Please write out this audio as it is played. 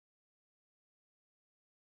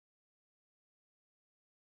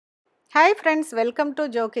Hi friends, welcome to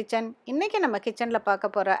Joe Kitchen. இன்னைக்கு நம்ம கிச்சன்ல பார்க்க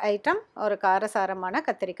போற ஐட்டம் ஒரு காரசாரமான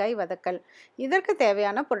கத்திரிக்காய் வதக்கல். இதற்கு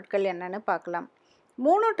தேவையான பொருட்கள் என்னன்னு பார்க்கலாம்.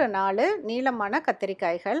 3 to 4 நீளமான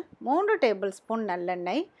கத்திரிக்காய்கள், 3 டேபிள்ஸ்பூன்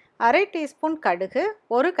நல்லெண்ணெய், 1/2 டீஸ்பூன் கடுகு,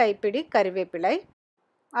 1 கைப்பிடி கறிவேப்பிலை,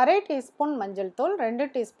 1/2 டீஸ்பூன் மஞ்சள் தூள், 2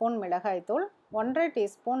 டீஸ்பூன் மிளகாய் தூள், 1/2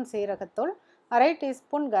 டீஸ்பூன் சீரகத்தூள், 1/2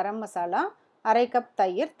 டீஸ்பூன் கரம் மசாலா, 1/2 கப்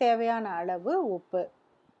தயிர், தேவையான அளவு உப்பு.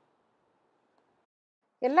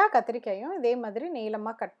 எல்லா கத்திரிக்காயும் இதே மாதிரி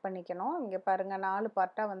நீளமாக கட் பண்ணிக்கணும். இங்கே பாருங்கள் 4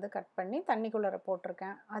 பார்ட்டாக வந்து கட் பண்ணி தண்ணிக்குள்ளே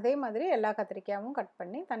போட்டிருக்கேன். அதே மாதிரி எல்லா கத்திரிக்காயும் கட்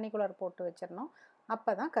பண்ணி தண்ணிக்குள்ளே போட்டு வச்சிடணும்.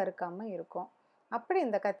 அப்போ தான் கருக்காமல் இருக்கும். அப்படி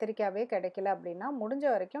இந்த கத்திரிக்காயே கிடைக்கல அப்படின்னா முடிஞ்ச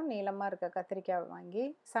வரைக்கும் நீளமாக இருக்க கத்திரிக்காய் வாங்கி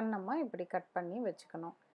சன்னமாக இப்படி கட் பண்ணி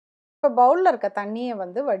வச்சுக்கணும். இப்போ பவுலில் இருக்க தண்ணியை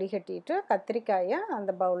வந்து வடிகட்டிட்டு கத்திரிக்காயை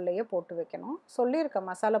அந்த பவுல்லையே போட்டு வைக்கணும். சொல்லியிருக்க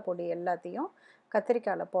மசாலா பொடி எல்லாத்தையும்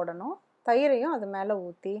கத்திரிக்காயில் போடணும். தயிரையும் அது மேலே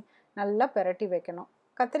ஊற்றி நல்லா பெரட்டி வைக்கணும்.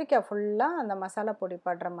 கத்திரிக்காய் ஃபுல்லாக அந்த மசாலா பொடி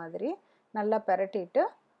படுற மாதிரி நல்லா பெரட்டிட்டு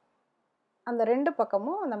அந்த 2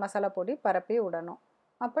 பக்கமும் அந்த மசாலா பொடி பரப்பி விடணும்.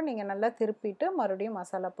 அப்போ நீங்கள் நல்லா திருப்பிட்டு மறுபடியும்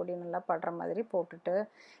மசாலா பொடி நல்லா படுற மாதிரி போட்டுட்டு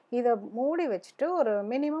இதை மூடி வச்சுட்டு ஒரு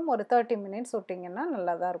மினிமம் ஒரு 30 மினிட்ஸ் விட்டிங்கன்னா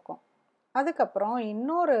நல்லா தான் இருக்கும். அதுக்கப்புறம்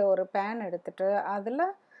ஒரு பேன் எடுத்துகிட்டு அதில்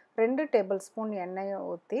 2 டேபிள்ஸ்பூன் எண்ணெயை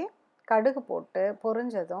ஊற்றி கடுகு போட்டு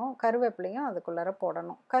பொரிஞ்சதும் கருவேப்பிலையும் அதுக்குள்ளார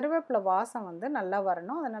போடணும். கருவேப்பிலை வாசம் வந்து நல்லா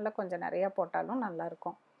வரணும். அதனால் கொஞ்சம் நிறையா போட்டாலும்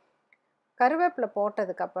நல்லாயிருக்கும். கருவேப்பிலை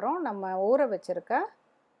போட்டதுக்கப்புறம் நம்ம ஊற வச்சுருக்க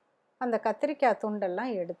அந்த கத்திரிக்காய்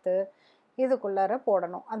துண்டெல்லாம் எடுத்து இதுக்குள்ளார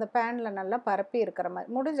போடணும். அந்த பேனில் நல்லா பரப்பி இருக்கிற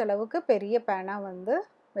மாதிரி முடிஞ்ச அளவுக்கு பெரிய பேனாக வந்து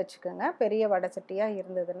வச்சுக்கோங்க. பெரிய வடைச்சட்டியாக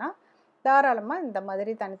இருந்ததுன்னா தாராளமாக இந்த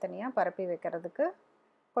மாதிரி தனித்தனியாக பரப்பி வைக்கிறதுக்கு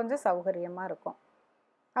கொஞ்சம் சௌகரியமாக இருக்கும்.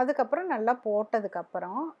 அதுக்கப்புறம் நல்லா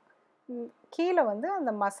போட்டதுக்கப்புறம் கீழே வந்து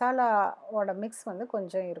அந்த மசாலாவோட மிக்ஸ் வந்து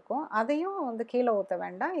கொஞ்சம் இருக்கும். அதையும் வந்து கீழே ஊற்ற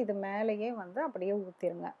வேண்டாம். இது மேலேயே வந்து அப்படியே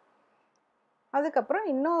ஊற்றிடுங்க. அதுக்கப்புறம்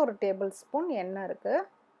இன்னொரு டேபிள்ஸ்பூன் எண்ணெய் இருக்குது.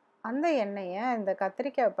 அந்த எண்ணெயை இந்த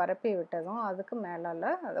கத்திரிக்காய் பரப்பி விட்டதும் அதுக்கு மேலால்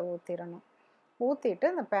அதை ஊற்றிடணும். ஊற்றிட்டு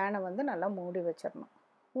அந்த பேனை வந்து நல்லா மூடி வச்சிடணும்.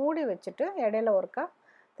 மூடி வச்சுட்டு இடையில ஒருக்கா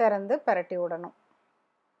திறந்து பரட்டி விடணும்.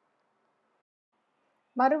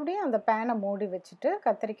 மறுபடியும் அந்த பேனை மூடி வச்சுட்டு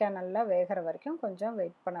கத்திரிக்காய் நல்லா வேகிற வரைக்கும் கொஞ்சம்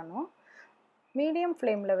வெயிட் பண்ணணும். மீடியம்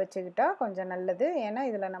ஃப்ளேமில் வச்சுக்கிட்டா கொஞ்சம் நல்லது. ஏன்னா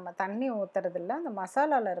இதில் நம்ம தண்ணி ஊற்றுறதில்ல, அந்த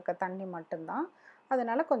மசாலாவில் இருக்க தண்ணி மட்டும்தான்.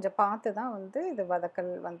 அதனால் கொஞ்சம் பார்த்து தான் வந்து இது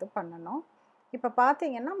வதக்கல் வந்து பண்ணணும். இப்போ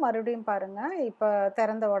பார்த்தீங்கன்னா மறுபடியும் பாருங்கள், இப்போ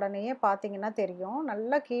திறந்த உடனேயே பார்த்தீங்கன்னா தெரியும்,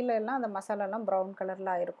 நல்லா கீழே எல்லாம் அந்த மசாலாலாம் ப்ரௌன்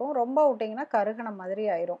கலரில் ஆயிருக்கும். ரொம்ப விட்டிங்கன்னா கருகின மாதிரி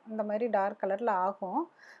ஆயிரும். இந்த மாதிரி டார்க் கலரில் ஆகும்.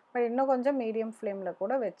 பட் இன்னும் கொஞ்சம் மீடியம் ஃப்ளேமில்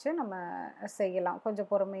கூட வச்சு நம்ம செய்யலாம். கொஞ்சம்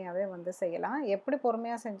பொறுமையாகவே வந்து செய்யலாம். எப்படி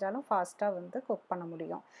பொறுமையாக செஞ்சாலும் ஃபாஸ்ட்டாக வந்து குக் பண்ண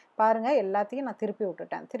முடியும். பாருங்கள், எல்லாத்தையும் நான் திருப்பி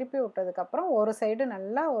விட்டுட்டேன். திருப்பி விட்டதுக்கப்புறம் ஒரு சைடு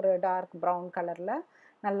நல்லா ஒரு டார்க் ப்ரௌன் கலரில்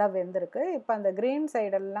நல்லா வெந்திருக்கு. இப்போ அந்த க்ரீன்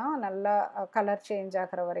சைடெல்லாம் நல்லா கலர் சேஞ்ச்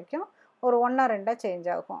ஆகிற வரைக்கும் ஒரு 1 or 2 சேஞ்ச்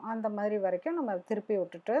ஆகும். அந்த மாதிரி வரைக்கும் நம்ம திருப்பி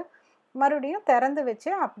விட்டுட்டு மறுபடியும் திறந்து வச்சு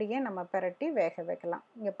அப்படியே நம்ம பெரட்டி வேக வைக்கலாம்.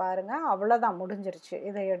 இங்கே பாருங்கள், அவ்வளோதான், முடிஞ்சிருச்சு.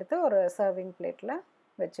 இதை எடுத்து ஒரு சர்விங் பிளேட்டில்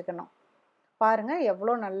வச்சுக்கணும். பாருங்கள்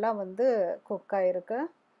எவ்வளோ நல்லா வந்து குக் ஆகிருக்கு.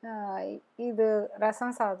 இது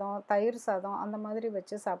ரசம் சாதம், தயிர் சாதம் அந்த மாதிரி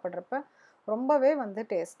வச்சு சாப்பிட்றப்ப ரொம்பவே வந்து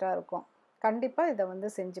டேஸ்ட்டாக இருக்கும். கண்டிப்பாக இதை வந்து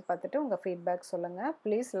செஞ்சு பார்த்துட்டு உங்கள் ஃபீட்பேக் சொல்லுங்கள்.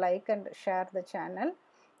 Please like and share the channel.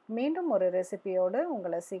 மீண்டும் ஒரு ரெசிபியோடு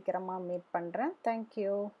உங்களை சீக்கிரமாக மீட் பண்ணுறேன்.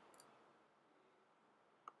 தேங்க்யூ.